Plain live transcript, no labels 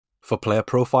For player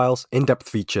profiles, in-depth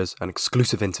features, and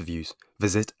exclusive interviews,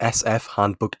 visit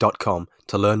sfhandbook.com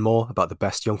to learn more about the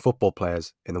best young football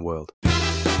players in the world.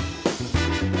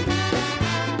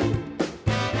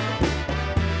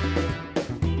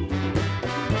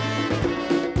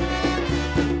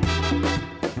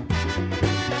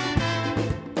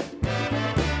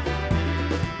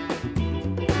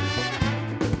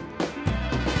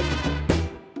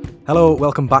 Hello,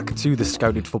 welcome back to the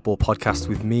Scouted Football Podcast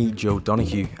with me, Joe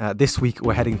Donoghue. This week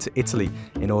we're heading to Italy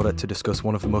in order to discuss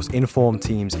one of the most informed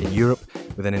teams in Europe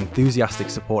with an enthusiastic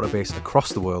supporter base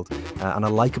across the world and a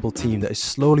likeable team that is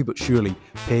slowly but surely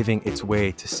paving its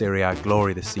way to Serie A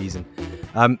glory this season.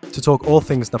 To talk all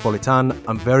things Napolitan,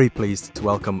 I'm very pleased to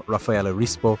welcome Raffaele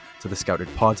Rispo to the Scouted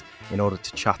Pod in order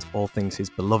to chat all things his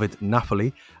beloved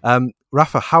Napoli.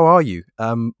 Rafa, how are you?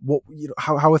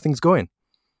 How are things going?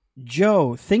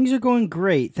 Joe, things are going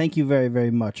great. Thank you very, very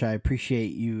much. I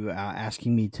appreciate you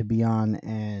asking me to be on.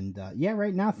 And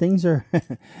right now things are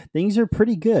things are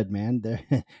pretty good, man.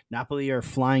 Napoli are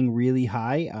flying really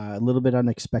high, a little bit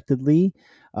unexpectedly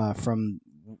from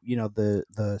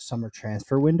the summer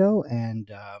transfer window,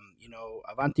 and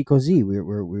avanti così.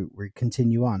 We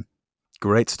continue on.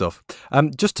 Great stuff.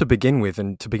 Just to begin with,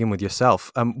 and to begin with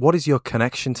yourself, what is your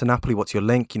connection to Napoli? What's your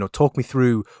link? Talk me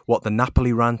through what the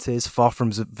Napoli Rant is, far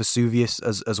from Vesuvius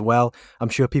as well. I'm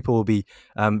sure people will be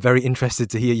very interested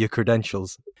to hear your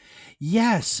credentials.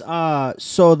 Yes.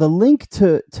 So the link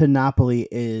to Napoli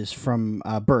is from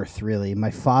birth, really.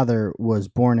 My father was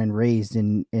born and raised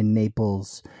in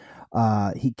Naples.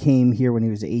 He came here when he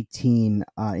was 18 in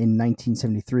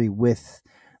 1973 with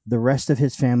the rest of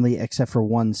his family except for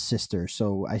one sister.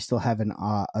 So I still have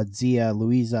a zia,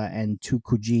 Luisa, and two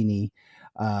cugini,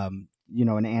 an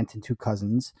aunt and two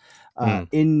cousins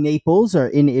in Naples or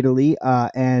in Italy.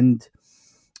 Growing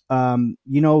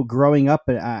up,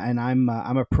 and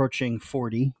I'm approaching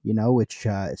 40, which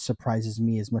surprises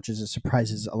me as much as it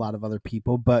surprises a lot of other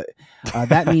people. But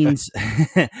that means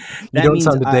you don't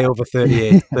sound a day over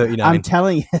 38, 39. I'm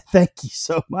telling you, thank you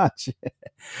so much.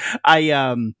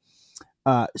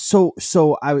 So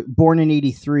I born in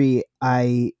 83.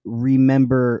 I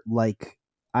remember,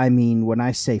 when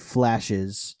I say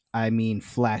flashes, I mean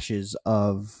flashes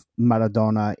of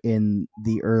Maradona in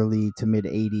the early to mid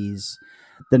 80s,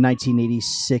 the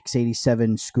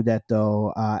 1986-87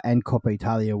 Scudetto and Coppa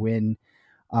Italia win.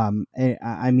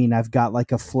 I've got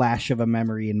like a flash of a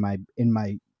memory in my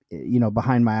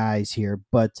behind my eyes here,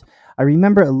 but I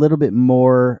remember a little bit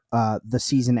more the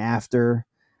season after.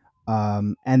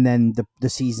 And then the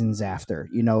seasons after,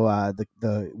 the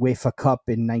UEFA Cup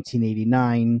in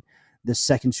 1989, the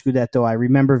second Scudetto. I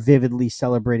remember vividly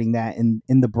celebrating that in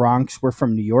the Bronx. We're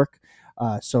from New York.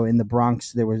 So in the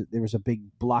Bronx, there was a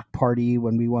big block party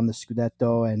when we won the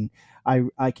Scudetto, and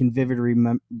I can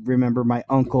vividly remember my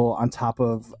uncle on top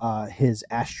of his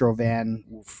Astro van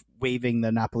waving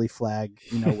the Napoli flag,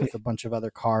 with a bunch of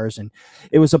other cars, and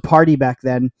it was a party back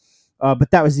then.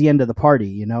 But that was the end of the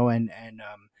party, and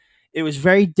it was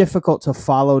very difficult to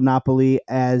follow Napoli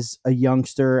as a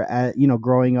youngster,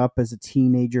 growing up as a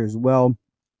teenager as well.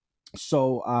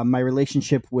 So my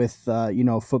relationship with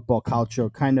football culture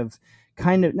kind of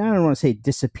I don't want to say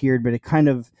disappeared, but it kind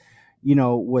of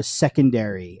was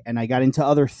secondary, and I got into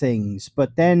other things.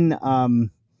 But then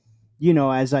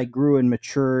as I grew and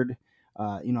matured,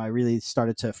 I really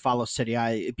started to follow Serie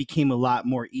A. It became a lot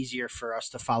more easier for us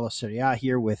to follow Serie A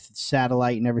here with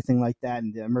satellite and everything like that,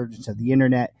 and the emergence of the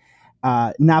internet.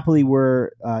 Napoli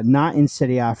were not in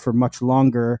Serie A for much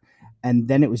longer, and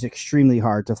then it was extremely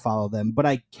hard to follow them. But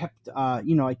I kept,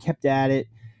 I kept at it.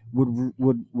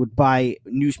 Would buy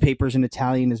newspapers in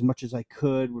Italian as much as I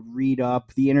could. Would read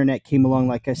up. The internet came along,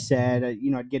 like I said.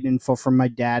 I'd get info from my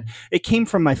dad. It came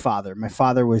from my father. My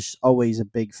father was always a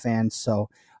big fan, so.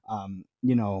 My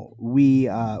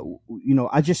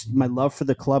love for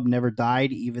the club never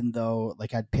died, even though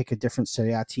I'd pick a different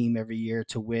Serie A team every year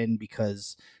to win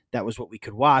because that was what we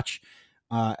could watch.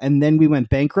 And then we went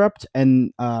bankrupt,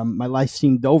 and my life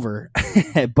seemed over.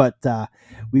 But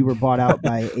we were bought out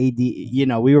by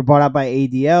ADL,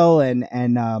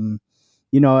 and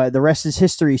the rest is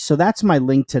history. So that's my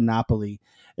link to Napoli.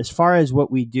 As far as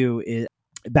what we do is,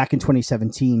 back in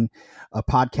 2017, a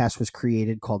podcast was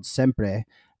created called Sempre.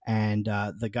 And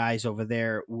the guys over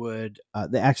there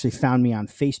they actually found me on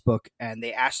Facebook, and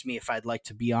they asked me if I'd like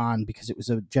to be on, because it was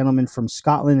a gentleman from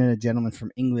Scotland and a gentleman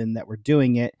from England that were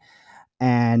doing it.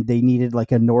 And they needed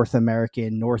a North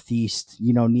American, Northeast,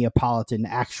 Neapolitan,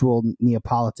 actual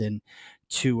Neapolitan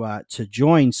to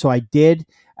join. So I did.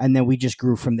 And then we just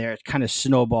grew from there. It kind of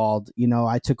snowballed.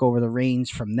 I took over the reins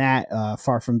from that.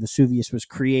 Far From Vesuvius was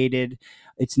created.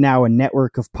 It's now a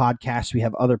network of podcasts. We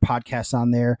have other podcasts on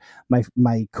there.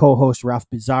 My co-host Ralph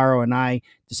Bizzarro and I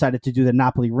decided to do the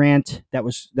Napoli Rant. That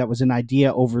was an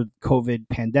idea over COVID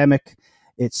pandemic.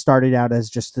 It started out as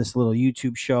just this little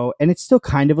YouTube show, and it's still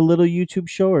kind of a little YouTube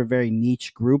show or a very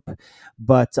niche group,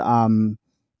 but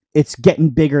it's getting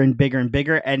bigger and bigger and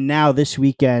bigger. And now this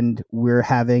weekend, we're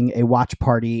having a watch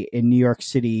party in New York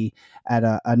City at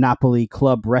a Napoli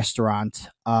club restaurant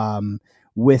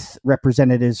with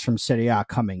representatives from Serie A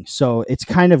coming. So it's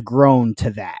kind of grown to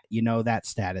that, that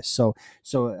status.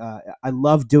 So I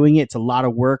love doing it. It's a lot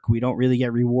of work. We don't really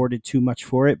get rewarded too much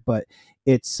for it, but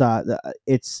it's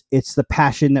the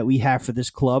passion that we have for this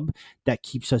club that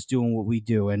keeps us doing what we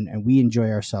do, and we enjoy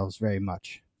ourselves very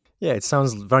much. Yeah, it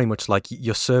sounds very much like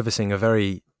you're servicing a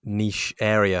very niche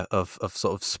area of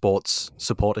sort of sports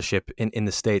supportership in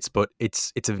the States, but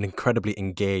it's an incredibly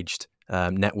engaged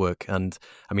network. And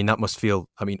I mean, that must feel,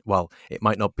 well, it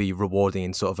might not be rewarding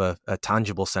in sort of a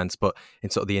tangible sense, but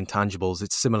in sort of the intangibles,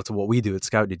 it's similar to what we do at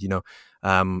Scouted,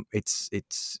 it's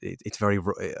very,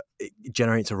 it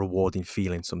generates a rewarding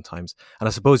feeling sometimes. And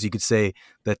I suppose you could say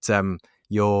that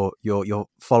your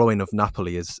following of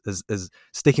Napoli is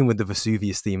sticking with the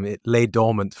Vesuvius theme. It lay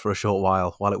dormant for a short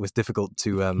while it was difficult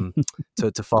to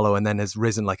to follow, and then has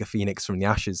risen like a phoenix from the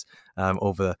ashes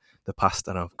over the past,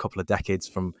 I don't know, couple of decades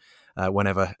from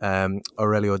whenever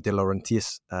Aurelio De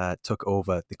Laurentiis took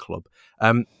over the club.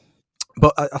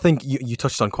 But I think you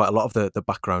touched on quite a lot of the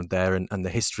background there and the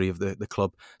history of the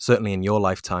club, certainly in your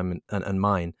lifetime and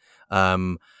mine.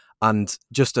 And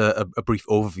just a brief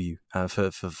overview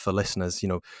for listeners,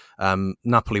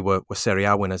 Napoli were Serie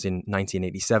A winners in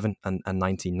 1987 and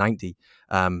 1990.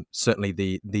 Certainly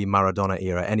the Maradona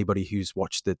era. Anybody who's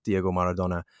watched the Diego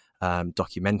Maradona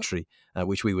documentary,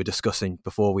 which we were discussing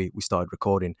before we started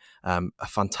recording, a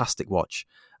fantastic watch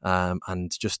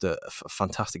and just a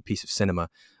fantastic piece of cinema.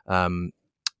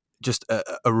 Just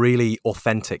a really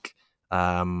authentic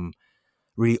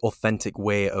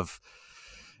way of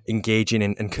engaging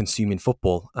and consuming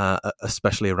football,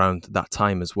 especially around that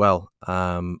time as well.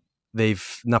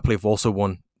 Napoli have also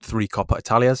won 3 Coppa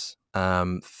Italias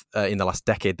in the last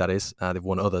decade. That is, they've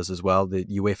won others as well. The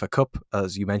UEFA Cup,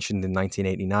 as you mentioned, in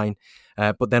 1989,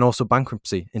 but then also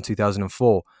bankruptcy in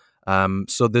 2004.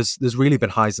 So there's really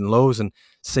been highs and lows, and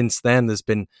since then there's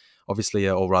been obviously,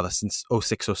 or rather since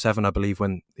 06-07, I believe,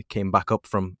 when it came back up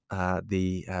from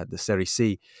the Serie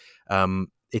C.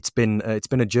 It's been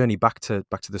a journey back to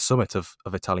the summit of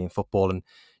Italian football, and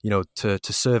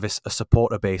to service a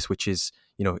supporter base which is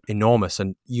enormous.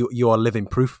 And you are living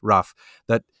proof, Raf,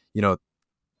 that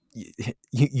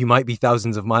you might be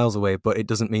thousands of miles away, but it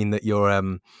doesn't mean that your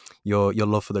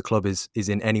love for the club is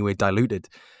in any way diluted.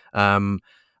 And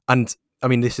I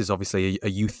mean, this is obviously a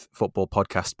youth football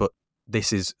podcast, but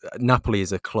Napoli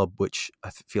is a club which I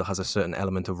feel has a certain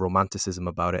element of romanticism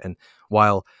about it. And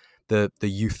while the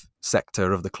youth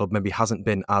sector of the club maybe hasn't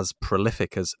been as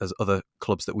prolific as other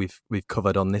clubs that we've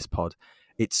covered on this pod,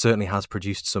 it certainly has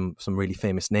produced some really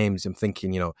famous names. I'm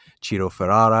thinking, Ciro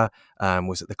Ferrara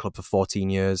was at the club for 14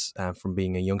 years from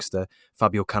being a youngster.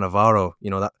 Fabio Cannavaro,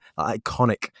 that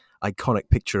iconic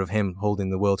picture of him holding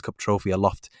the World Cup trophy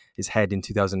aloft his head in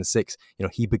 2006.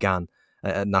 He began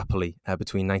at Napoli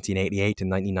between 1988 and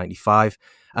 1995,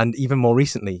 and even more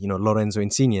recently, Lorenzo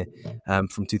Insigne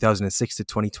from 2006 to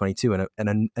 2022, and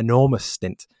an enormous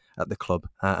stint at the club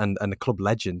and a club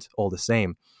legend all the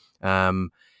same.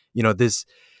 There's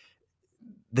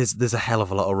a hell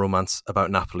of a lot of romance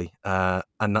about Napoli,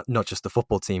 and not just the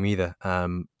football team either.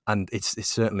 And it's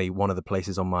certainly one of the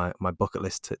places on my bucket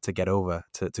list to get over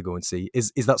to go and see.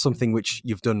 Is that something which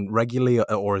you've done regularly,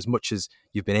 or as much as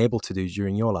you've been able to do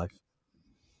during your life?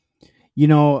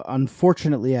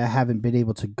 Unfortunately, I haven't been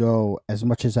able to go as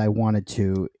much as I wanted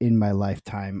to in my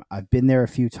lifetime. I've been there a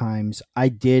few times. I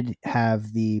did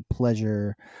have the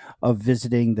pleasure of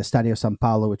visiting the Stadio San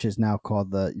Paolo, which is now called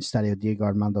the Stadio Diego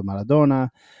Armando Maradona.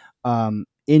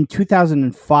 In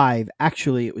 2005,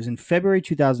 actually, it was in February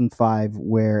 2005,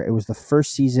 where it was the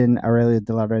first season Aurelio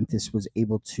De Laurentiis was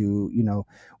able to,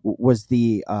 was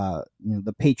the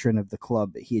the patron of the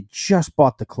club. He had just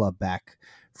bought the club back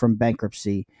from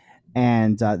bankruptcy.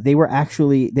 And they were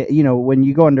actually, when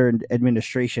you go under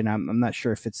administration, I'm not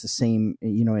sure if it's the same,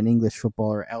 in English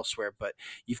football or elsewhere, but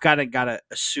you've got to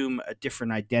assume a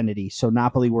different identity. So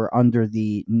Napoli were under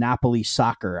the Napoli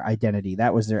Soccer identity.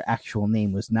 That was their actual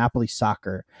name, was Napoli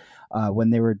Soccer, when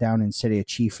they were down in Serie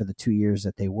C for the 2 years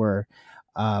that they were.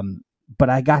 But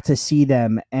I got to see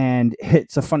them, and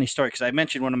it's a funny story because I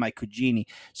mentioned one of my cugini.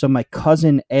 So my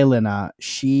cousin Elena,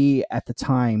 she, at the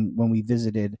time when we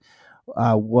visited,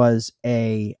 was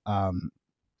a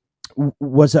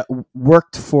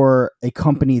worked for a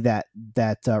company that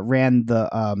ran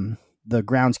the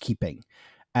groundskeeping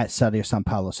at Stadio San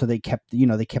Paolo. So they kept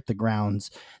the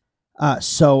grounds.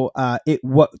 It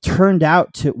what turned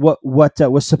out to what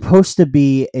was supposed to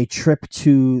be a trip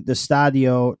to the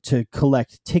stadio to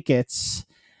collect tickets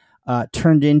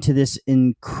turned into this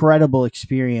incredible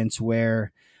experience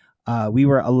where we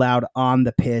were allowed on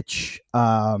the pitch.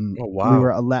 Oh We were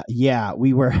wow. allowed. Yeah,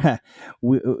 we were.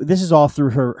 This is all through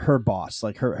her boss.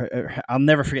 Like I'll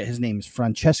never forget his name. Is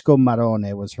Francesco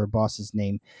Marone was her boss's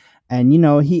name, and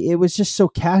it was just so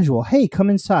casual. Hey, come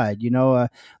inside.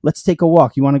 Let's take a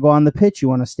walk. You want to go on the pitch? You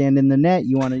want to stand in the net?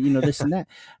 You want to this and that,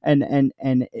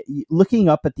 and looking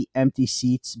up at the empty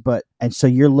seats, and so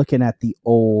you're looking at the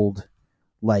old,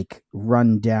 like,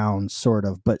 run down sort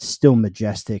of, but still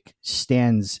majestic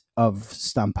stands of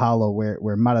Stampalo where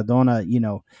Maradona,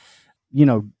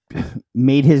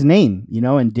 made his name,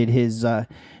 and did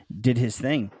his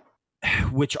thing,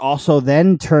 which also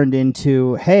then turned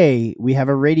into, hey, we have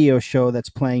a radio show that's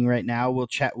playing right now.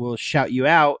 We'll shout you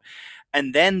out.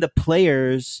 And then the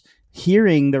players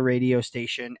hearing the radio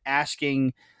station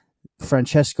asking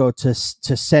Francesco to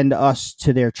send us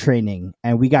to their training,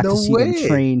 and we got to No see them way.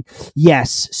 train.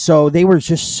 Yes, so they were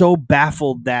just so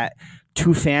baffled that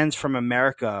two fans from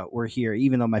America were here,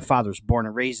 even though my father's born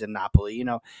and raised in Napoli,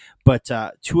 but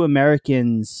two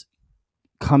Americans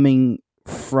coming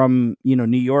from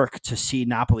New York to see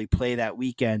Napoli play that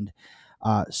weekend.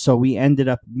 So we ended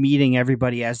up meeting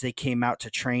everybody as they came out to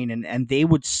train, and they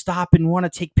would stop and want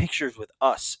to take pictures with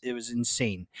us. It was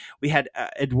insane. We had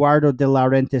Eduardo De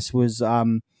Laurentiis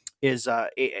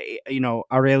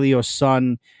Aurelio's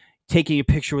son, taking a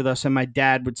picture with us, and my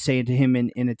dad would say to him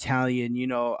in Italian,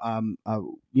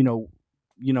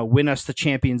 win us the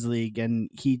Champions League, and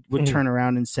he would turn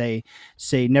around and say,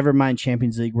 never mind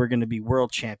Champions League, we're going to be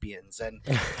world champions. And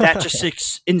that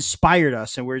just inspired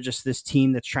us, and we're just this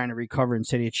team that's trying to recover in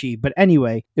Serie A. But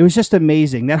anyway, it was just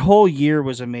amazing. That whole year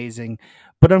was amazing.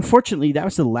 But unfortunately, that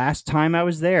was the last time I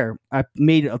was there. I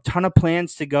made a ton of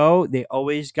plans to go. They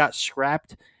always got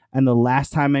scrapped. And the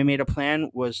last time I made a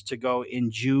plan was to go in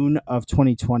June of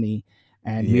 2020.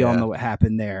 And we all Yeah. know what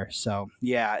happened there. So,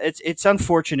 yeah, it's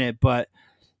unfortunate, but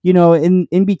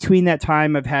in between that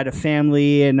time, I've had a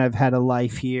family and I've had a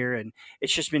life here, and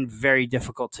it's just been very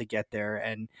difficult to get there.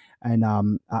 And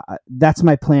that's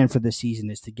my plan for the season,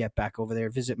 is to get back over there,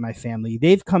 visit my family.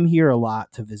 They've come here a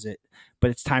lot to visit, but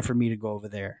it's time for me to go over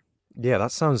there. Yeah,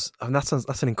 that's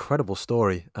an incredible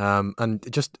story, and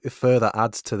it just further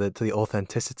adds to the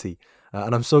authenticity.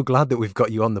 And I'm so glad that we've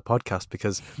got you on the podcast,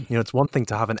 because it's one thing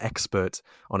to have an expert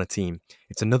on a team;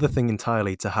 it's another thing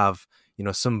entirely to have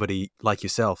somebody like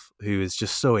yourself who is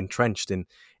just so entrenched in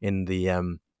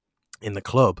the in the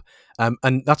club.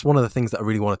 And that's one of the things that I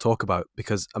really want to talk about,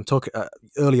 because I'm talking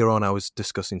earlier on. I was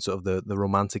discussing sort of the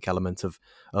romantic element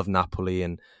of Napoli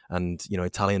and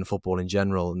Italian football in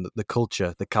general, and the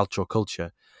culture, the calcio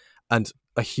culture, and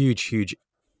a huge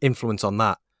influence on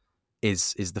that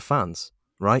is the fans,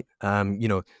 right?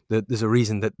 There's a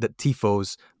reason that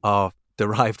tifos are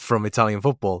derived from Italian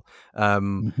football.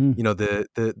 Mm-hmm.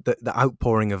 The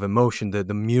outpouring of emotion,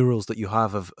 the murals that you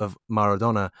have of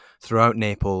Maradona throughout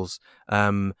Naples,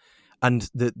 and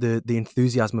the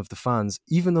enthusiasm of the fans.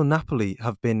 Even though Napoli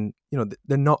have been,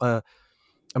 they're not a,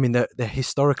 I mean, they're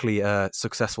historically a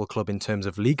successful club in terms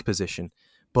of league position,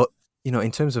 but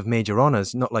in terms of major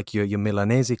honors, not like your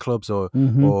Milanese clubs or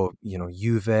Mm-hmm.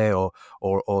 Juve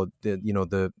or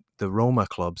the Roma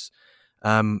clubs.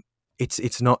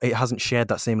 It's not. It hasn't shared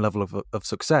that same level of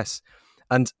success,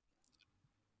 and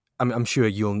I'm sure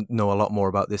you'll know a lot more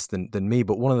about this than me.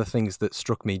 But one of the things that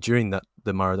struck me during the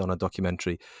Maradona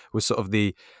documentary was sort of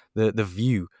the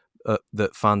view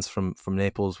that fans from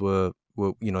Naples were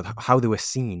how they were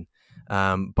seen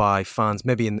by fans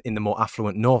maybe in the more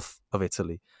affluent north of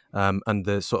Italy, and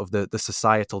the sort of the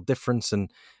societal difference, and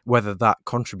whether that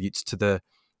contributes to the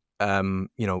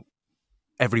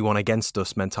everyone against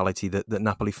us mentality that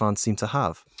Napoli fans seem to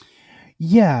have.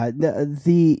 Yeah,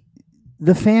 the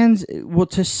fans. Well,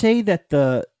 to say that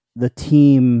the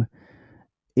team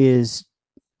is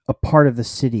a part of the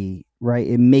city, right?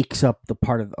 It makes up a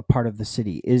part of the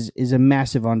city is a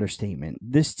massive understatement.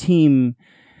 This team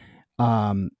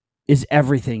is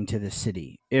everything to the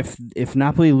city. If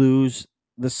Napoli lose,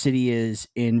 the city is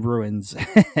in ruins.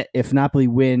 If Napoli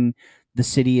win, the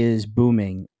city is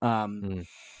booming. Mm.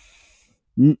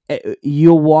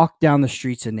 You'll walk down the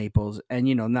streets of Naples, and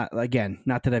not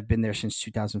that I've been there since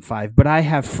 2005, but I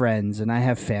have friends and I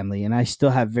have family, and I still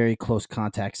have very close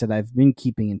contacts that I've been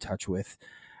keeping in touch with,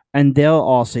 and they'll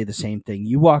all say the same thing.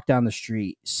 You walk down the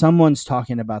street, someone's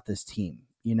talking about this team.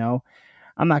 You know,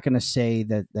 I'm not going to say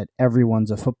that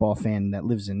everyone's a football fan that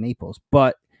lives in Naples,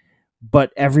 but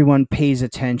everyone pays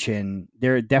attention.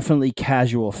 There are definitely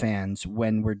casual fans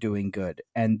when we're doing good,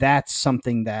 and that's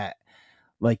something that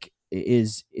like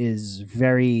is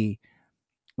very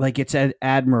like it's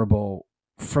admirable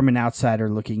from an outsider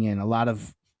looking in. A lot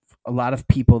of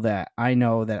people that I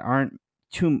know that aren't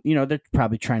too, they're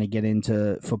probably trying to get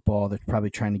into football. They're probably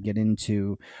trying to get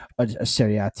into a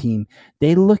Serie A team.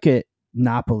 They look at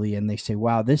Napoli and they say,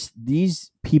 "Wow,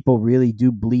 these people really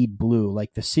do bleed blue.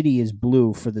 Like the city is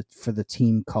blue for the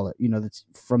team color. That's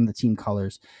from the team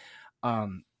colors."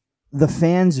 Um, the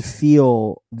fans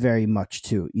feel very much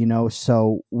too.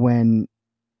 So when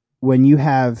you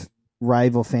have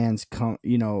rival fans come,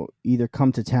 either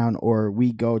come to town or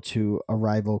we go to a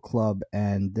rival club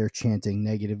and they're chanting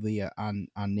negatively on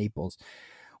Naples,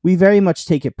 we very much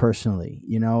take it personally.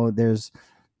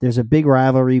 There's a big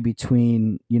rivalry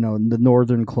between the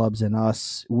northern clubs and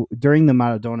us during the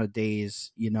Maradona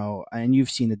days. And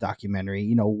you've seen the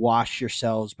documentary. Wash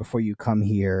yourselves before you come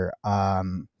here.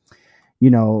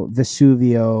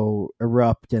 Vesuvio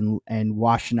erupt and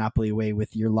wash Napoli away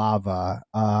with your lava.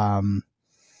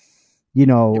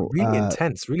 Really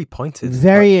intense, really pointed.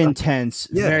 Very intense,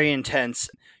 yeah. very intense.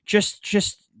 Just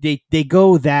they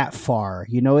go that far.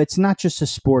 It's not just a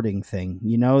sporting thing.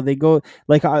 They go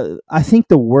like I think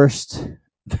the worst,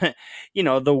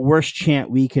 the worst chant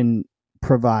we can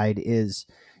provide is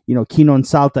chi non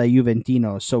salta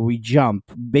Juventino. So we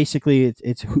jump. Basically,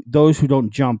 it's those who don't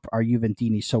jump are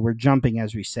Juventini. So we're jumping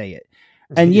as we say it,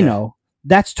 and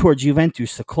that's towards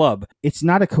Juventus, the club. It's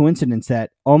not a coincidence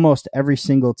that almost every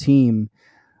single team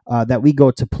that we go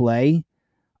to play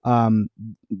um,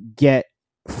 get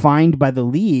fined by the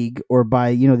league or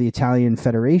by the Italian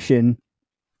Federation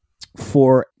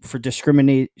for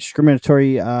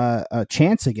discriminatory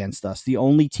chants against us. The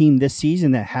only team this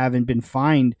season that haven't been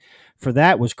fined for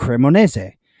that was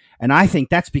Cremonese, and I think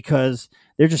that's because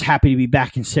they're just happy to be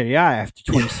back in Serie A after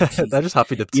 26 seasons. They're just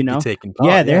happy to be taking part.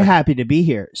 Yeah, they're happy to be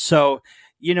here. So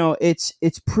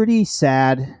it's pretty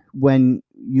sad when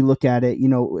you look at it.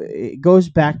 It goes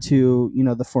back to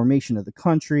the formation of the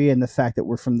country and the fact that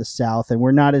we're from the south and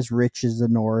we're not as rich as the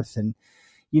north. And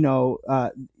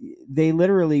they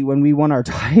literally, when we won our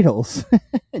titles,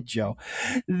 Joe,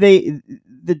 the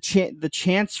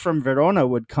chants from Verona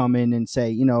would come in and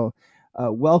say,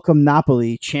 welcome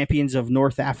Napoli, champions of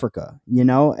North Africa.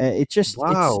 It just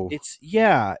wow.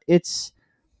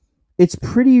 It's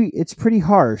pretty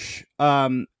harsh.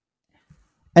 And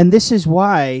this is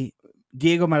why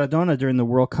Diego Maradona during the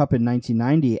World Cup in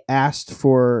 1990 asked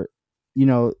for,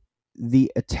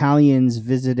 the Italians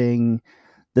visiting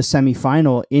the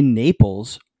semifinal in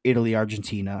Naples, Italy,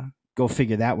 Argentina. Go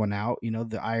figure that one out.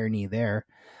 The irony there.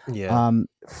 Yeah.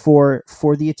 For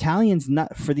the Italians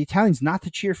not to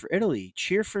cheer for Italy,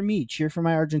 cheer for me, cheer for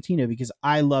my Argentina because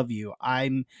I love you.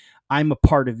 I'm a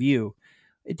part of you.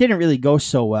 It didn't really go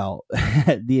so well.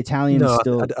 The Italians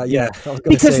still,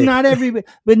 because not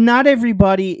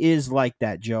everybody is like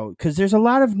that, Joe. Because there's a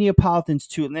lot of Neapolitans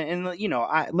too, and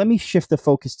let me shift the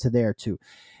focus to there too.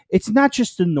 It's not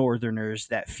just the Northerners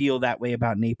that feel that way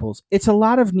about Naples. It's a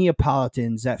lot of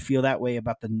Neapolitans that feel that way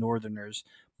about the Northerners.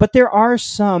 But there are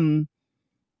some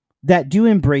that do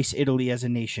embrace Italy as a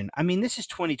nation. I mean, this is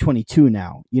 2022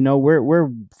 now.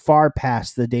 We're far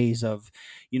past the days of,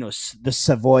 the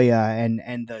Savoia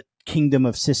and the Kingdom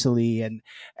of Sicily and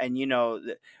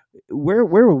we're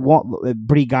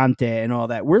Brigante and all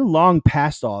that. We're long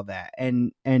past all that,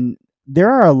 and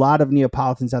there are a lot of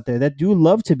Neapolitans out there that do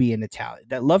love to be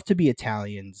that love to be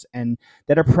Italians, and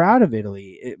that are proud of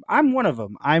Italy. I'm one of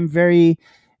them. I'm very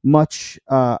much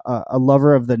a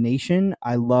lover of the nation.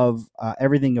 I love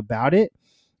everything about it,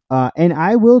 and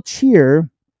I will cheer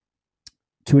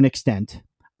to an extent.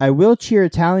 I will cheer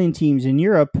Italian teams in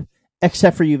Europe,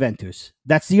 except for Juventus.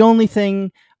 That's the only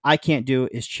thing I can't do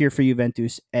is cheer for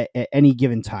Juventus at any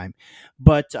given time.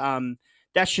 But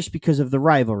that's just because of the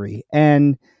rivalry.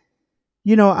 And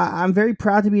I'm very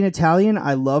proud to be an Italian.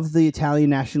 I love the Italian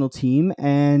national team,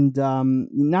 and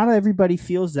not everybody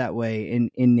feels that way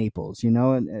in Naples,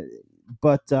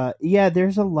 But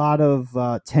there's a lot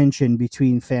of tension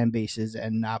between fan bases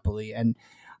and Napoli, and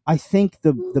I think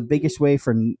the biggest way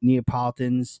for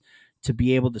Neapolitans to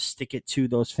be able to stick it to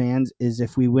those fans is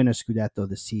if we win a Scudetto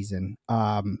this season.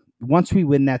 Once we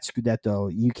win that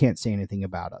Scudetto, you can't say anything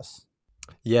about us.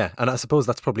 Yeah, and I suppose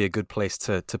that's probably a good place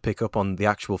to pick up on the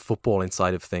actual footballing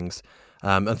side of things.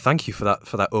 And thank you for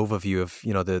that overview of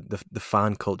the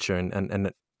fan culture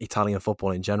and Italian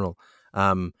football in general.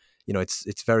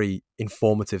 it's very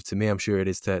informative to me. I'm sure it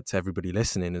is to everybody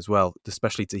listening as well,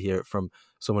 especially to hear it from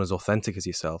someone as authentic as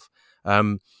yourself.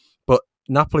 But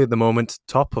Napoli at the moment,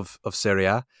 top of Serie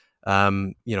A.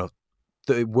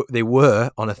 They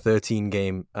were on a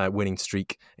 13-game winning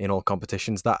streak in all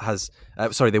competitions. They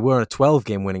were on a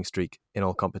 12-game winning streak in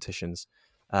all competitions,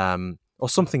 or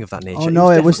something of that nature. Oh no,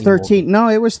 it was definitely 13. No,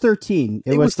 it was 13.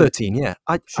 It was 13. Yeah,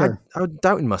 Sure. I was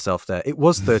doubting myself there. It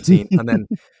was 13, and then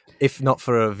if not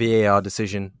for a VAR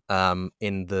decision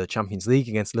in the Champions League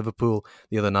against Liverpool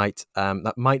the other night,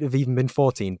 that might have even been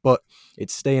 14. But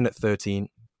it's staying at 13.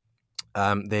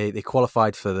 They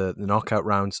qualified for the knockout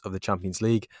rounds of the Champions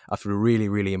League after a really,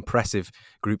 really impressive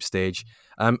group stage,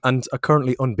 and are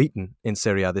currently unbeaten in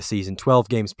Serie A this season. 12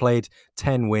 games played,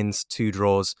 10 wins, 2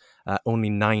 draws, only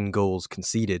 9 goals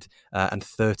conceded, and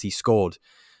 30 scored.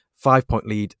 5-point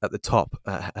lead at the top,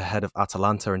 ahead of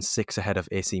Atalanta, and 6 ahead of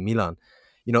AC Milan.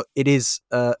 It is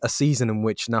a season in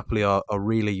which Napoli are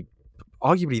really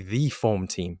arguably the form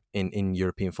team in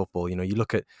European football. You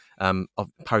look at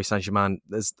Paris Saint-Germain,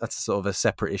 that's sort of a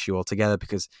separate issue altogether,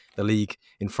 because the league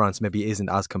in France maybe isn't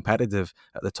as competitive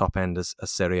at the top end as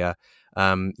Serie A.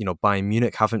 Bayern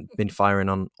Munich haven't been firing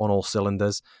on all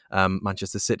cylinders.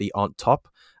 Manchester City aren't top.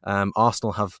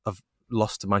 Arsenal have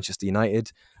lost to Manchester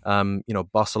United.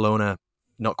 Barcelona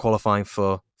not qualifying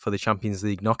for the Champions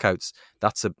League knockouts.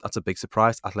 That's a big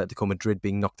surprise. Atletico Madrid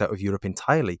being knocked out of Europe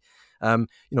entirely.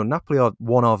 Napoli are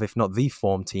one of, if not the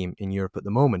form team in Europe at the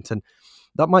moment, and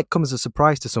that might come as a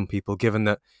surprise to some people, given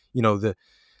that the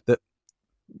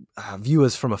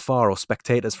viewers from afar or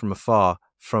spectators from afar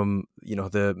from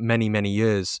the many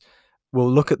years will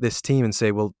look at this team and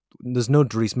say, well, there's no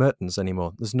Dries Mertens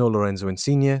anymore. There's no Lorenzo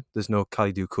Insigne. There's no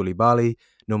Kalidou Koulibaly.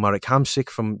 No Marek Hamsik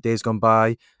from days gone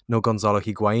by. No Gonzalo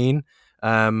Higuain.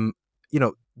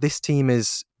 This team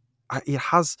it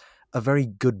has a very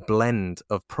good blend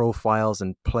of profiles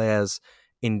and players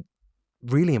in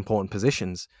really important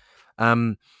positions.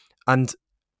 And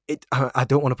I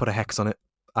don't want to put a hex on it.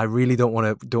 I really don't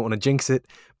want to jinx it,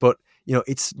 but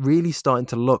it's really starting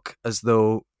to look as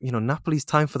though Napoli's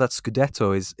time for that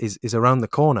Scudetto is around the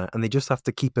corner, and they just have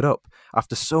to keep it up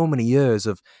after so many years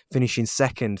of finishing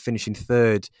second, finishing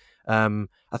third. I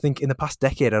think in the past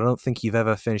decade, I don't think you've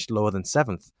ever finished lower than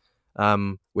 7th,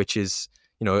 which is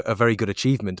a very good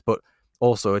achievement. But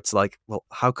also, it's like, well,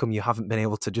 how come you haven't been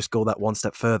able to just go that one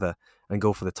step further and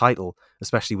go for the title,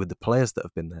 especially with the players that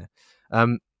have been there?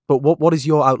 But what is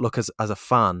your outlook as a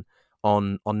fan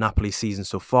on Napoli's season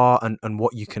so far, and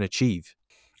what you can achieve?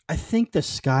 I think the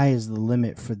sky is the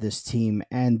limit for this team,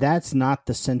 and that's not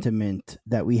the sentiment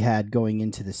that we had going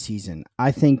into the season.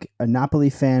 I think a Napoli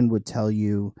fan would tell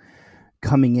you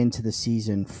coming into the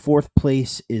season, 4th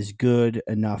place is good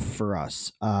enough for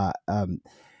us.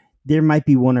 There might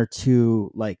be one or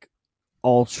two like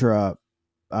ultra,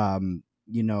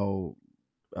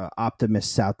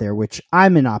 optimists out there, which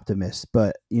I'm an optimist,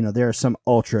 but there are some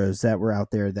ultras that were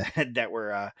out there that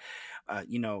were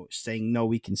saying no,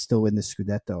 we can still win the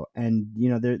Scudetto, and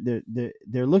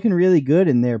they're looking really good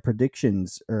in their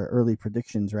predictions or early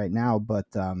predictions right now. But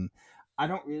I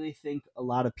don't really think a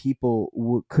lot of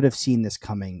people could have seen this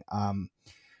coming.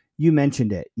 You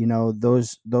mentioned it,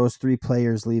 those 3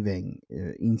 players leaving,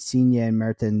 Insigne and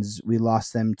Mertens. We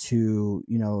lost them to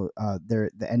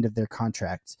the end of their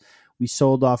contracts. We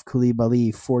sold off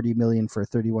Koulibaly, 40 million for a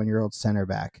 31-year-old center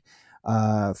back.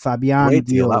 Fabian Great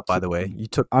deal, that, by the way. You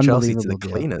took Chelsea to the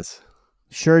cleaners. Deal.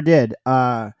 Sure did.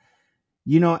 And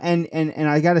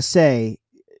I gotta say,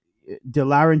 De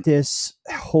Laurentiis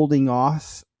holding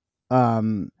off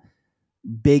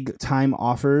big time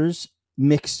offers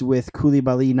mixed with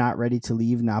Koulibaly not ready to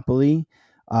leave Napoli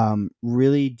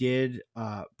really did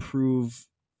prove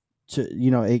to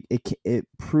it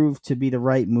proved to be the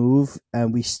right move,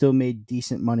 and we still made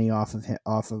decent money off of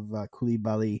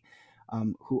Koulibaly,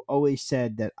 who always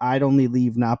said that I'd only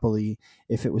leave Napoli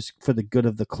if it was for the good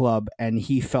of the club, and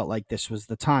he felt like this was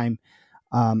the time.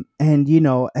 And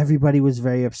everybody was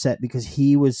very upset because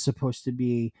he was supposed to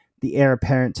be the heir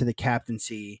apparent to the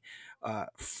captaincy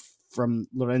from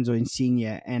Lorenzo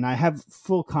Insigne, and I have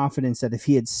full confidence that if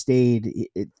he had stayed,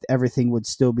 everything would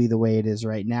still be the way it is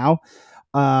right now.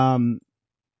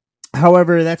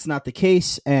 However, that's not the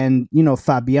case. And,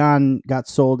 Fabian got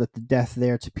sold at the death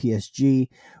there to PSG.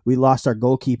 We lost our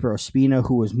goalkeeper, Ospina,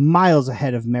 who was miles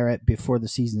ahead of Meret before the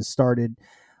season started.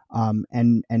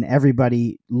 And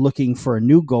everybody looking for a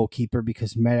new goalkeeper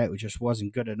because Meret just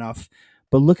wasn't good enough.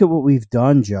 But look at what we've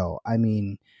done, Joe. I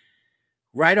mean,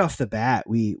 right off the bat,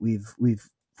 we've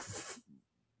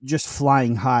just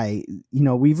flying high.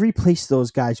 We've replaced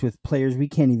those guys with players we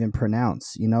can't even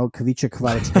pronounce. Khvicha,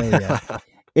 Kvaratskhelia.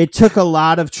 It took a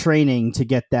lot of training to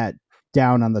get that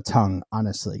down on the tongue.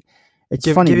 Honestly,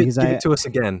 it's funny because give it to us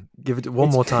again. Give it one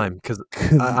it's more time because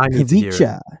I need to hear it.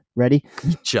 Khvicha. Ready?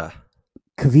 Khvicha.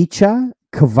 Khvicha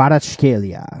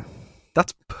Kvaratskhelia.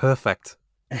 That's perfect.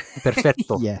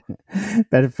 Perfetto. Yeah,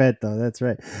 perfetto. That's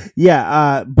right.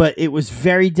 Yeah, but it was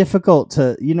very difficult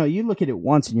to, you look at it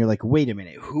once and you're like, wait a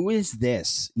minute, who is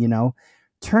this?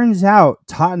 Turns out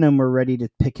Tottenham were ready to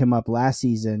pick him up last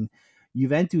season.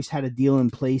 Juventus had a deal in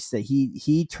place that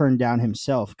he turned down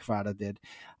himself. Kvara did,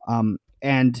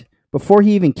 and before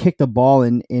he even kicked the ball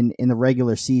in the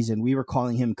regular season, we were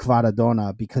calling him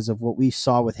Kvaradona because of what we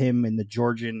saw with him in the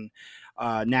Georgian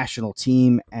national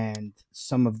team and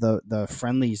some of the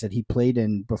friendlies that he played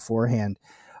in beforehand.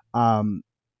 And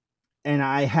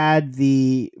I had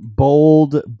the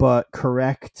bold but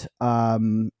correct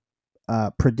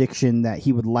prediction that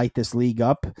he would light this league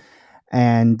up.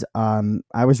 And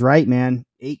I was right, man.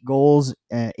 8 goals,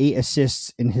 8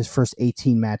 assists in his first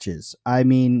 18 matches. I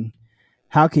mean,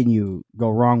 how can you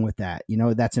go wrong with that?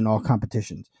 That's in all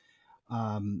competitions.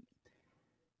 We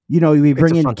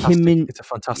bring in Kim Min. It's a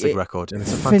fantastic record, and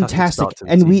it's a fantastic start to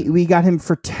the and season. we got him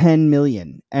for 10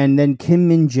 million, and then Kim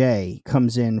Min Jae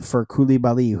comes in for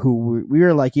Koulibaly, who we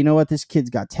were like, what, this kid's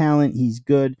got talent, he's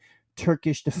good.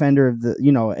 Turkish defender of the,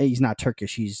 he's not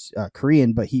Turkish, he's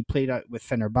Korean, but he played with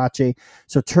Fenerbahce,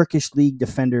 so Turkish league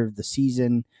defender of the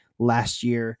season last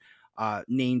year,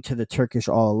 named to the Turkish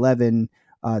All 11,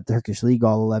 Turkish League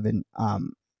All 11.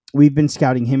 We've been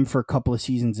scouting him for a couple of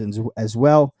seasons as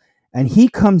well. And he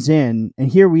comes in, and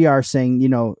here we are saying,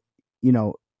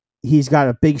 he's got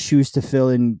a big shoes to fill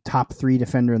in top 3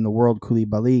 defender in the world,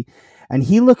 Koulibaly. And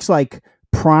he looks like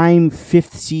prime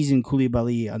 5th season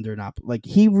Koulibaly under Napoli. Like,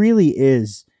 he really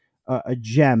is a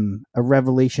gem, a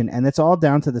revelation. And that's all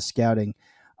down to the scouting.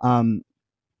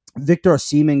 Victor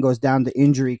Osimhen goes down to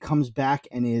injury, comes back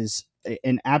and is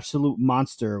an absolute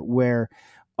monster, where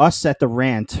us at the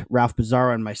Rant, Ralph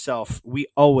Pizarro and myself, we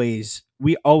always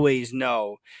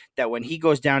know that when he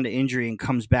goes down to injury and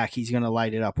comes back, he's going to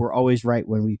light it up. We're always right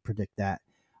when we predict that.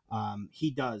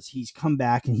 He does. He's come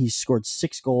back and he's scored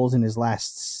 6 goals in his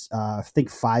last, I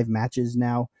think, 5 matches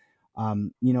now.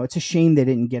 It's a shame they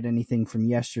didn't get anything from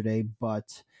yesterday,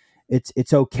 but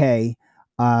it's okay.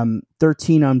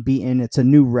 13 unbeaten. It's a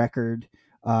new record.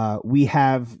 We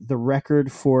have the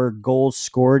record for goals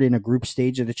scored in a group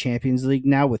stage of the Champions League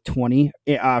now with 20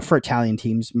 for Italian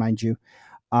teams, mind you.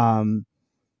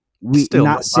 We Still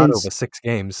not not since bad over 6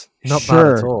 games. Not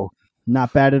sure, bad at all.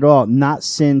 Not bad at all. Not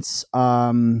since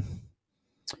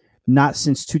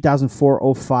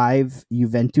 2004-05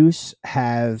 Juventus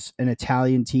has an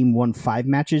Italian team won 5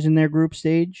 matches in their group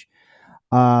stage.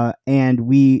 And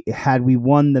we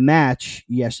won the match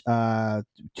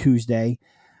Tuesday,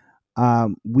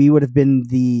 we would have been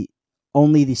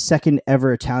only the second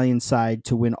ever Italian side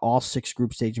to win all 6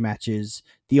 group stage matches.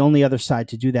 The only other side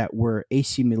to do that were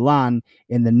AC Milan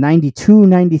in the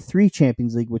 92-93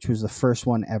 Champions League, which was the first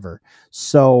one ever.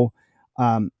 So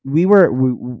we're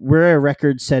a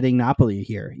record-setting Napoli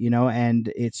here,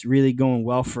 and it's really going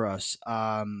well for us.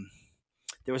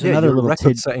 There was another little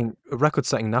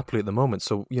record-setting Napoli at the moment.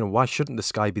 So why shouldn't the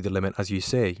sky be the limit, as you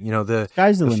say? The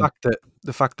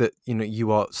fact that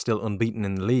you are still unbeaten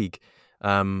in the league.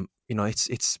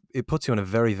 It puts you on a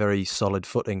very, very solid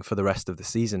footing for the rest of the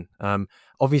season.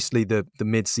 Obviously, the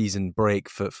mid-season break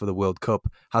for the World Cup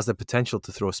has the potential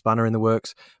to throw a spanner in the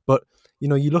works. But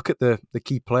you look at the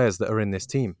key players that are in this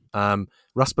team.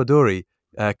 Raspadori,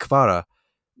 Kvara,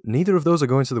 neither of those are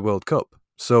going to the World Cup.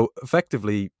 So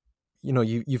effectively,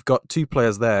 you've got 2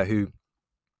 players there who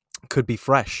could be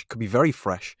very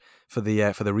fresh for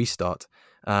the restart.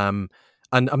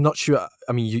 And I'm not sure.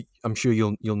 I mean, I'm sure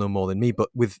you'll know more than me. But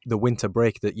with the winter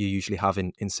break that you usually have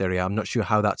in Serie A, I'm not sure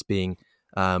how that's being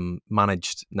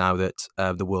managed now that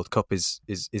the World Cup is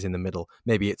in the middle.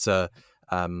 Maybe it's the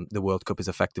World Cup is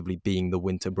effectively being the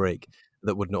winter break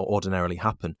that would not ordinarily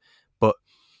happen. But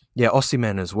yeah,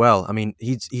 Osimhen as well. I mean,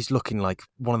 he's looking like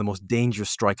one of the most dangerous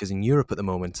strikers in Europe at the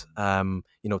moment.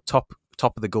 Top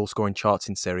of the goal scoring charts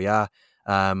in Serie A.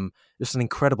 Just an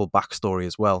incredible backstory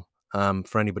as well.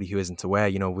 For anybody who isn't aware,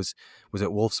 was at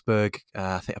Wolfsburg.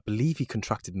 I believe he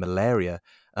contracted malaria,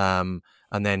 and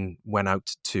then went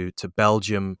out to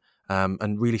Belgium,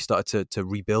 and really started to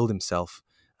rebuild himself,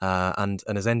 and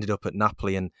has ended up at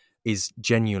Napoli and is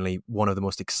genuinely one of the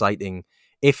most exciting,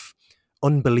 if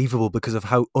unbelievable, because of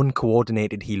how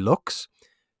uncoordinated he looks,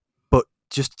 but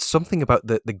just something about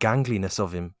the gangliness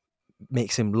of him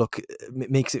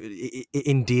it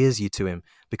endears you to him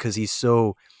because he's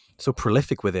so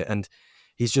prolific with it. And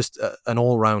he's just an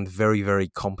all-round very, very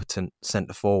competent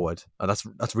centre forward, and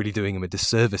that's really doing him a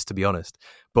disservice, to be honest.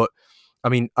 But I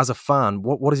mean, as a fan,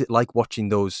 what is it like watching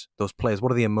those players?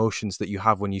 What are the emotions that you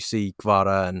have when you see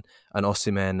Kvara and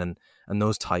Osimhen and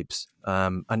those types?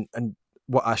 And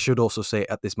what I should also say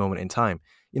at this moment in time,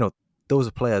 those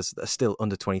are players that are still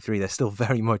under 23. They're still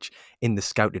very much in the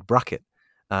scouted bracket,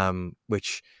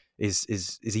 which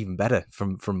is even better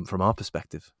from our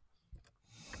perspective.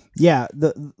 Yeah,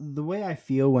 the way I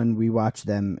feel when we watch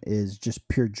them is just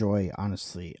pure joy,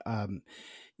 honestly.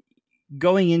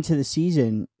 Going into the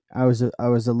season, I was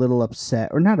a little upset,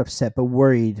 or not upset, but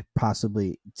worried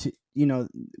possibly.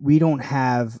 We don't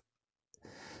have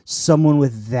someone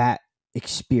with that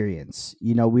experience.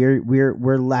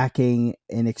 We're lacking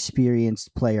an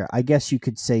experienced player. I guess you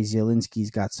could say Zielinski's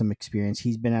got some experience.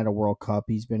 He's been at a World Cup.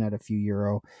 He's been at a few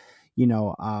Euro. You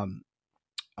know,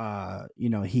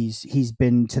 he's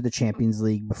been to the Champions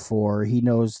League before. He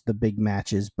knows the big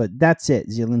matches, but that's it.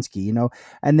 Zielinski,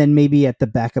 and then maybe at the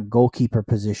backup goalkeeper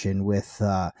position with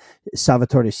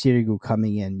Salvatore Sirigu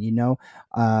coming in,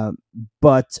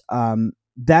 but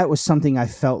that was something I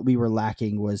felt we were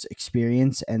lacking, was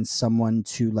experience and someone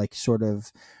to like sort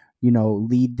of,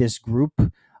 lead this group.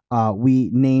 We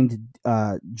named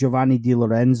Giovanni Di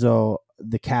Lorenzo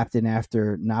the captain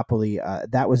after Napoli.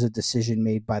 That was a decision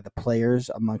made by the players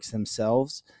amongst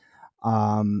themselves.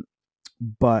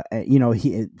 But I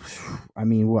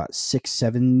mean, what,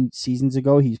 6-7 seasons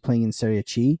ago, he's playing in Serie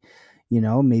A,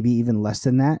 maybe even less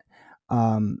than that.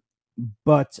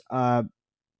 But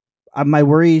my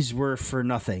worries were for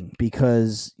nothing,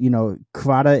 because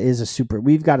Kvara is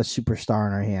we've got a superstar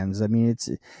in our hands. I mean,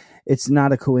 it's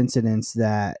not a coincidence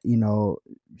that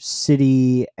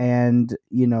City and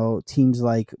teams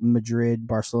like Madrid,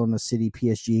 Barcelona, City,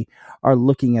 PSG are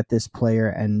looking at this player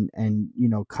and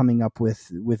coming up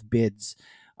with bids.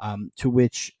 To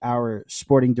which our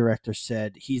sporting director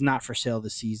said he's not for sale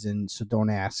this season, so don't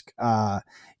ask. Or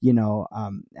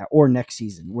next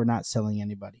season, we're not selling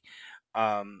anybody.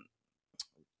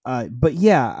 But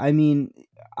yeah, I mean,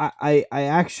 I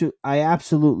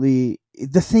absolutely.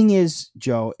 The thing is,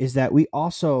 Joe, is that we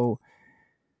also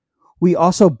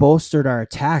bolstered our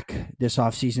attack this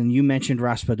offseason. You mentioned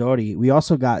Raspadori. We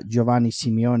also got Giovanni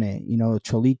Simeone,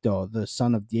 Cholito, the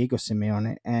son of Diego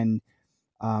Simeone, and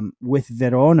with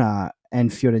Verona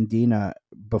and Fiorentina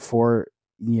before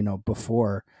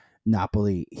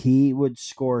Napoli, he would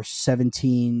score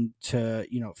 15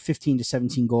 to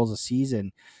 17 goals a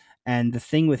season. And the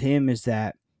thing with him is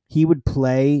that he would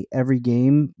play every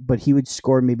game, but he would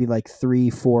score maybe like 3,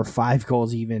 4, 5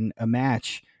 goals even a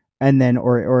match, and then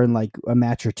or in like a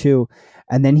match or two,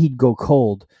 and then he'd go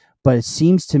cold. But it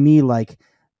seems to me like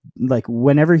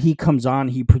whenever he comes on,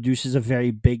 he produces a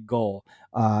very big goal.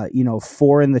 4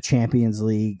 in the Champions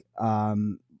League, a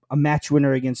match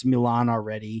winner against Milan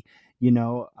already.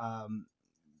 The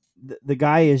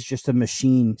guy is just a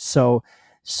machine.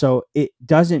 So it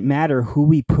doesn't matter who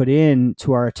we put in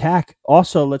to our attack.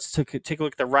 Also, let's take a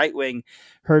look at the right wing,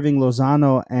 Hirving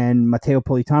Lozano and Matteo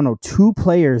Politano, 2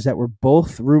 players that were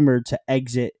both rumored to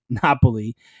exit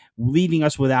Napoli, leaving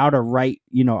us without a right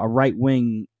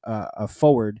wing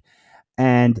forward.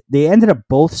 And they ended up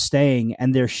both staying,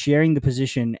 and they're sharing the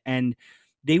position, and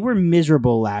they were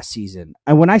miserable last season.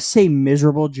 And when I say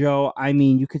miserable, Joe, I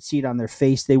mean, you could see it on their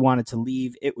face. They wanted to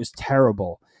leave. It was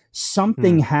terrible.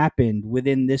 Something happened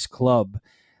within this club.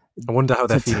 I wonder how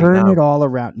they're to feeling turn now. it all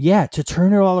around. Yeah, to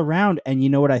turn it all around. And you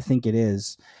know what I think it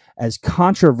is? As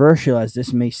controversial as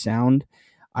this may sound,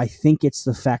 I think it's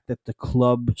the fact that the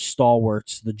club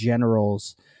stalwarts, the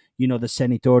generals, the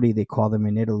senatori, they call them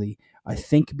in Italy, I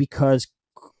think because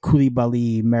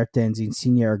Koulibaly, Mertens,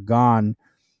 Insigne are gone,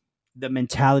 the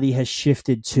mentality has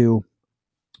shifted to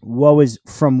woe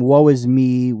is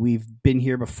me, we've been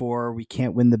here before, we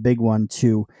can't win the big one,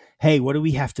 to hey, what do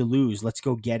we have to lose? Let's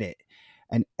go get it.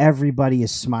 And everybody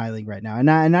is smiling right now. And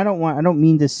I don't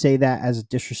mean to say that as a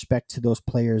disrespect to those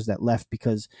players that left,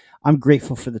 because I'm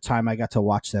grateful for the time I got to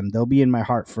watch them. They'll be in my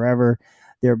heart forever.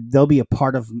 They'll be a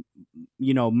part of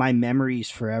my memories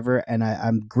forever. And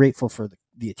I'm grateful for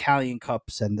the Italian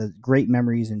Cups and the great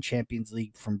memories in Champions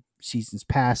League from seasons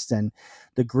past, and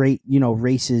the great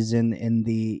races in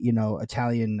the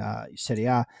Italian Serie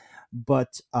A.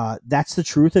 But that's the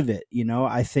truth of it.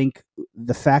 I think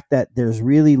the fact that there's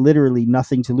really literally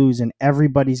nothing to lose and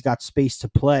everybody's got space to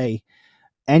play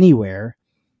anywhere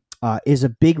is a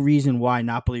big reason why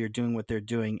Napoli are doing what they're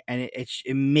doing, and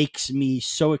it makes me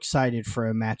so excited for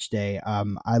a match day.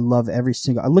 I love every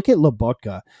single. I look at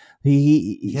Lobotka.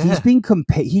 He's being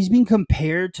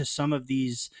compared to some of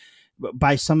these,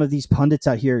 by some of these pundits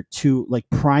out here, to like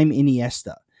prime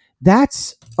Iniesta,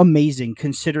 That's amazing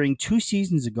considering 2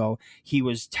 seasons ago he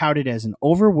was touted as an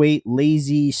overweight,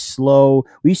 lazy, slow.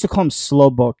 We used to call him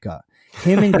Slow Botka.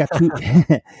 Him and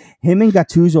him and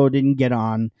Gattuso didn't get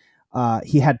on.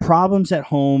 He had problems at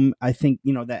home. I think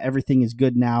that everything is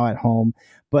good now at home,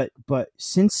 but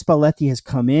since Spalletti has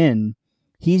come in,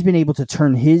 he's been able to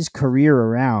turn his career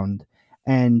around.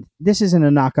 And this isn't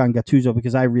a knock on Gattuso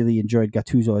because I really enjoyed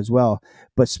Gattuso as well,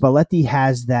 but Spalletti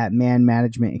has that man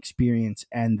management experience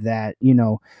and that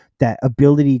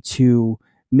ability to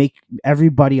make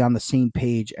everybody on the same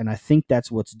page, and I think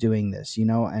that's what's doing this.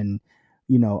 And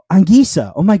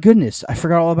Anguissa. Oh my goodness, I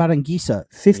forgot all about Anguissa.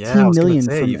 Yeah, I 15 was going to million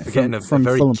say from you're forgetting a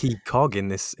very Fulham. key cog in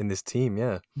this team.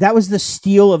 Yeah, That was the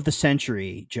steal of the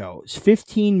century, Joe. It's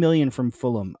 15 million from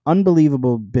Fulham.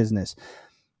 Unbelievable business.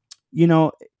 You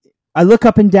know, I look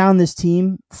up and down this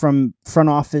team from front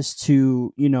office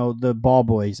to, the ball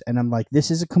boys, and I'm like, this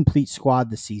is a complete squad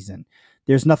this season.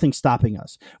 There's nothing stopping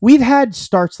us. We've had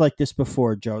starts like this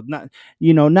before, Joe.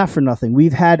 Not for nothing.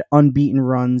 We've had unbeaten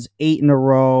runs, 8 in a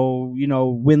row,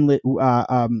 winless,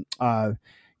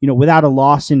 without a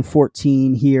loss in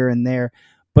 14 here and there.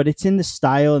 But it's in the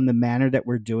style and the manner that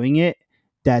we're doing it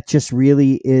that just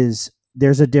really is.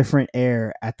 There's a different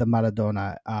air at the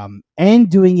Maradona,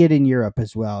 and doing it in Europe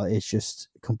as well is just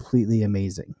completely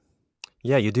amazing.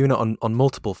 yeah, you're doing it on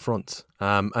multiple fronts.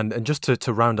 And just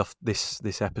to round off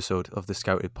this episode of the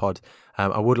Scouted Pod,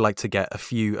 I would like to get a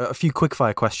few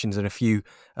quickfire questions and a few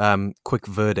quick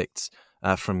verdicts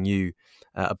from you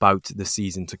about the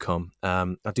season to come.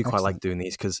 I do quite like Excellent. doing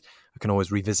these because I can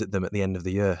always revisit them at the end of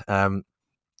the year.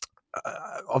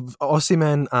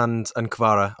 Osimhen and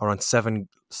Kvara are on 7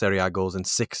 Serie A goals and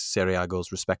 6 Serie A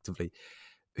goals respectively.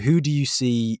 Who do you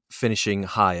see finishing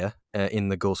higher in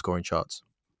the goal scoring charts?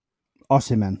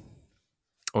 Osimhen.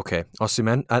 Okay,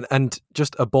 Osimhen, and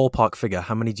just a ballpark figure.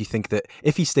 How many do you think that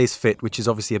if he stays fit, which is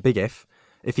obviously a big if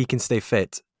he can stay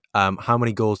fit, how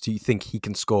many goals do you think he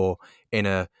can score in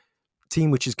a team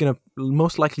which is going to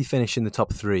most likely finish in the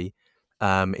top 3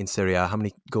 in Serie A? How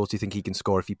many goals do you think he can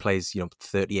score if he plays,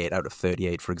 38 out of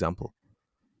 38, for example?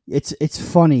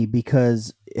 It's funny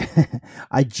because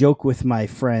I joke with my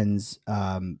friends,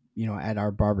 at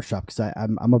our barbershop, because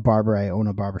I'm a barber. I own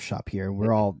a barbershop here.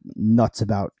 We're all nuts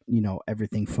about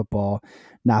everything football.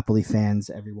 Napoli fans,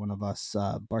 every one of us.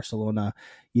 Barcelona,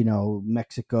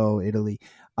 Mexico, Italy,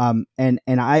 and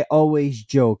I always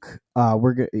joke,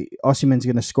 Osimhen's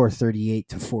going to score 38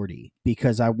 to 40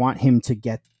 because I want him to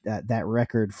get that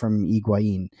record from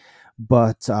Higuain.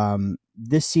 But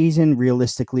this season,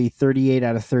 realistically, 38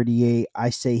 out of 38,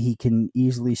 I say he can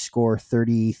easily score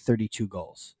 30, 32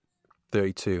 goals.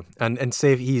 32. And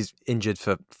say if he's injured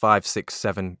for 5, 6,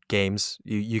 7 games,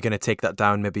 you're going to take that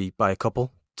down maybe by a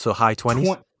couple? So high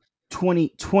 20s?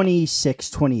 26,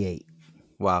 28.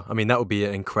 Wow. I mean, that would be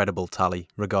an incredible tally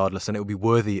regardless, and it would be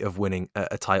worthy of winning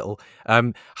a title.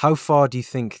 How far do you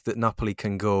think that Napoli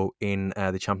can go in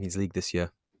the Champions League this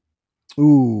year?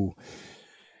 Ooh.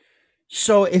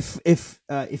 So if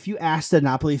you ask a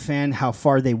Napoli fan how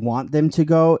far they want them to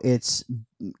go, it's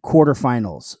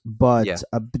quarterfinals. Yeah.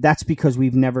 But that's because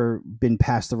we've never been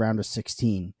past the round of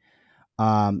 16.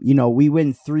 We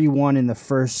win 3-1 in the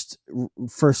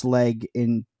first leg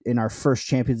in our first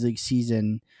Champions League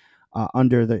season,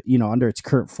 under its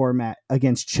current format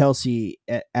against Chelsea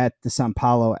at the San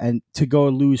Paolo, and to go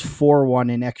lose 4-1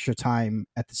 in extra time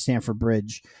at the Stamford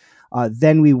Bridge.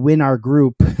 Then we win our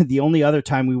group. The only other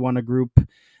time we won a group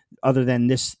other than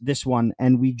this one,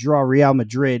 and we draw Real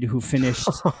Madrid, who finished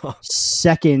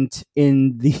second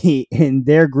in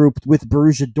their group with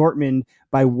Borussia Dortmund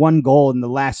by 1 goal in the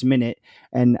last minute.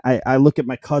 And I look at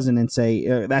my cousin and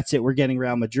say, that's it, we're getting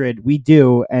Real Madrid. We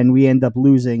do, and we end up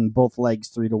losing both legs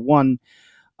 3-1.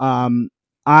 So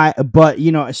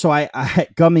I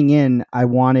coming in, I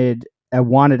wanted a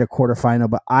quarterfinal,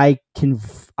 but I can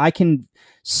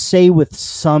say with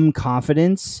some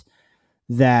confidence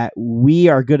that we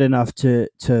are good enough to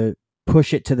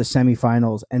push it to the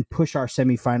semifinals and push our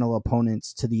semifinal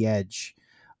opponents to the edge.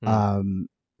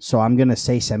 So I'm going to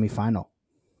say semifinal.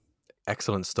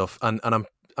 Excellent stuff. And I'm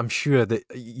sure that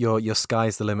your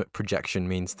sky's the limit projection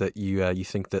means that you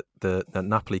think that that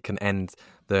Napoli can end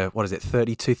the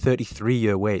 32, 33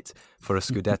 year wait for a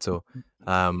Scudetto.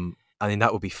 I mean,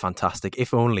 that would be fantastic,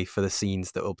 if only for the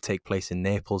scenes that will take place in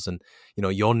Naples and,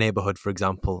 your neighborhood, for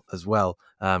example, as well,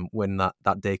 when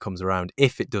that day comes around,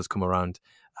 if it does come around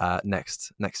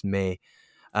next May.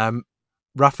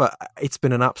 Rafa, it's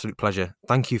been an absolute pleasure.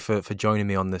 Thank you for joining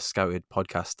me on this Scouted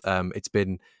podcast. It's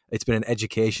been an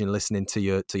education listening to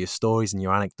your stories and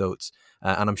your anecdotes,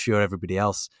 and I'm sure everybody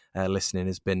else listening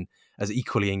has been as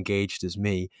equally engaged as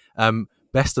me.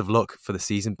 best of luck for the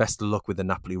season. Best of luck with the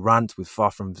Napoli Rant, with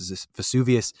Far From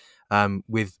Vesuvius,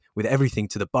 with everything,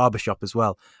 to the barbershop as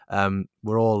well.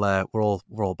 We're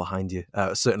all behind you.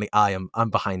 Certainly, I'm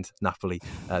behind Napoli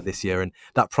this year, and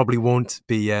that probably won't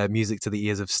be music to the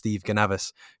ears of Steve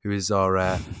Ganavis, who is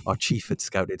our chief at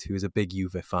Scouted, who is a big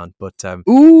Juve fan. But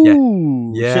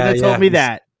Ooh, should have told me he's,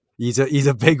 that. He's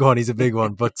a big one. He's a big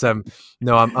one. But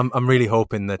no, I'm really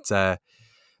hoping that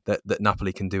that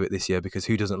Napoli can do it this year, because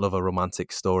who doesn't love a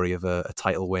romantic story of a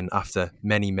title win after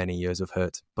many years of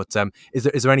hurt? But is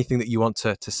there anything that you want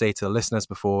to say to the listeners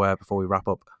before we wrap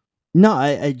up? No,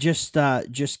 I just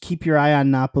keep your eye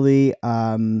on Napoli.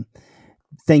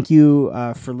 Thank you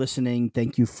for listening.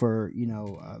 Thank you for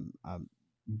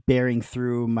bearing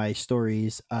through my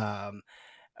stories.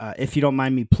 If you don't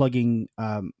mind me plugging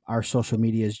our social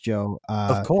medias, Joe.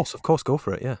 Of course, go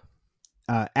for it. Yeah.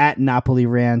 At Napoli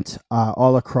Rant,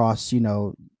 all across,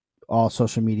 all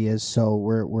social medias. So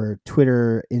we're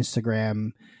Twitter,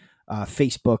 Instagram,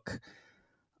 Facebook.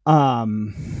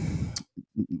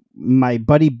 My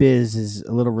buddy Biz is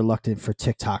a little reluctant for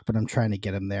TikTok, but I'm trying to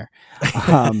get him there.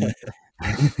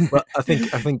 Well, I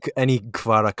think any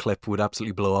Kvara clip would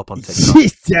absolutely blow up on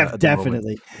TikTok.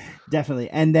 Definitely.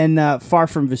 And then Far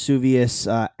From Vesuvius,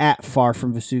 at Far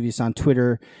From Vesuvius on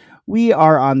Twitter. We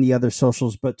are on the other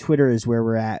socials, but Twitter is where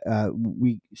we're at.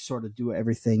 We sort of do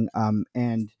everything.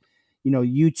 And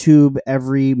YouTube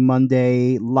every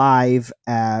Monday live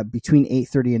between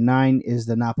 8:30 and 9 is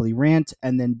the Napoli Rant.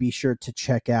 And then be sure to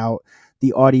check out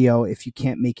the audio. If you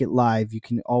can't make it live, you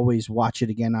can always watch it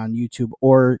again on YouTube,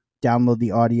 or download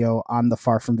the audio on the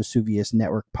Far From Vesuvius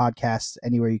Network podcast,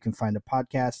 anywhere you can find a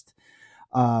podcast.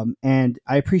 And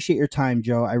I appreciate your time,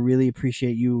 Joe. I really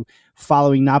appreciate you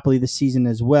following Napoli this season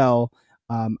as well.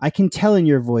 I can tell in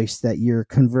your voice that you're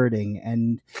converting.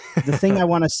 And the thing I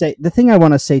want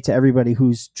to say to everybody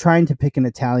who's trying to pick an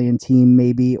Italian team,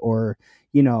 maybe, or,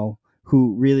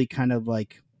 who really kind of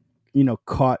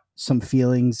caught some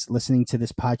feelings listening to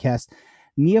this podcast,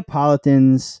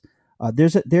 Neapolitans,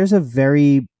 there's a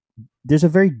very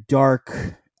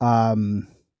dark,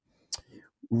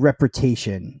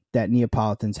 reputation that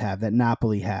Neapolitans have, that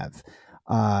Napoli have,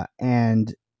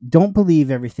 and don't believe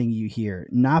everything you hear.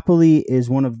 Napoli is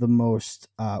one of the most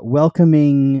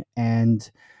welcoming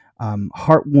and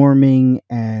heartwarming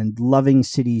and loving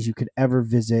cities you could ever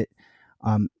visit.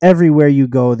 Everywhere you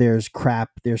go, there's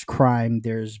crap, there's crime,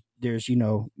 there's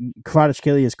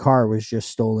Kvaratkshelia's car was just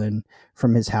stolen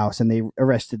from his house, and they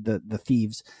arrested the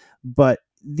thieves. But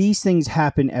these things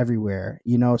happen everywhere,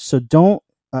 so don't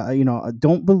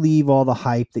believe all the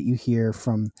hype that you hear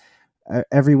from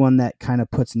everyone that kind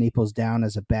of puts Naples down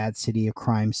as a bad city, a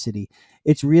crime city.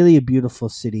 It's really a beautiful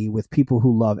city with people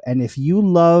who love. And if you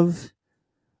love,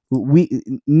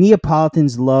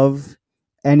 Neapolitans love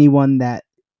anyone that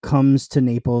comes to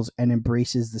Naples and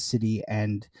embraces the city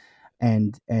and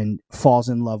falls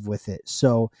in love with it.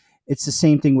 So it's the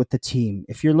same thing with the team.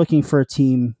 If you're looking for a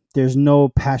team, there's no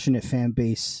passionate fan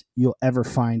base you'll ever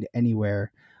find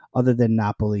anywhere other than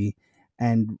Napoli.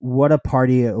 And what a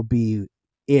party it'll be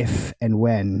if we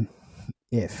win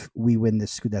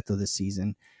this Scudetto this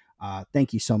season.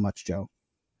 Thank you so much, Joe.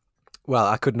 Well,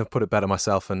 I couldn't have put it better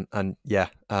myself, and yeah,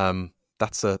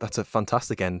 that's a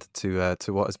fantastic end to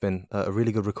what has been a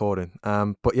really good recording.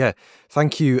 But yeah,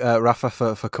 thank you,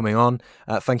 Rafa, for coming on.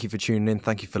 Thank you for tuning in.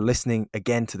 Thank you for listening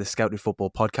again to the Scouted Football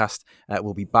Podcast.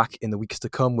 We'll be back in the weeks to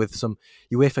come with some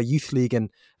UEFA Youth League and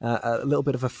a little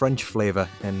bit of a French flavour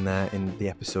in the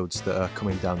episodes that are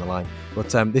coming down the line.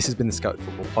 But this has been the Scouted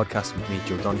Football Podcast with me,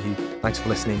 Joe Donoghue. Thanks for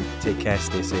listening. Take care,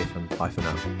 stay safe, and bye for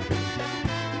now.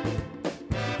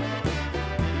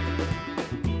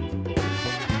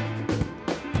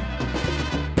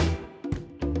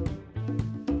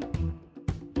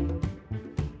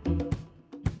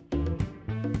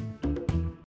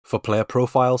 For player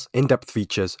profiles, in-depth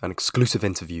features, and exclusive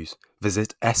interviews,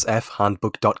 visit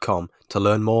sfhandbook.com to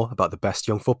learn more about the best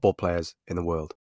young football players in the world.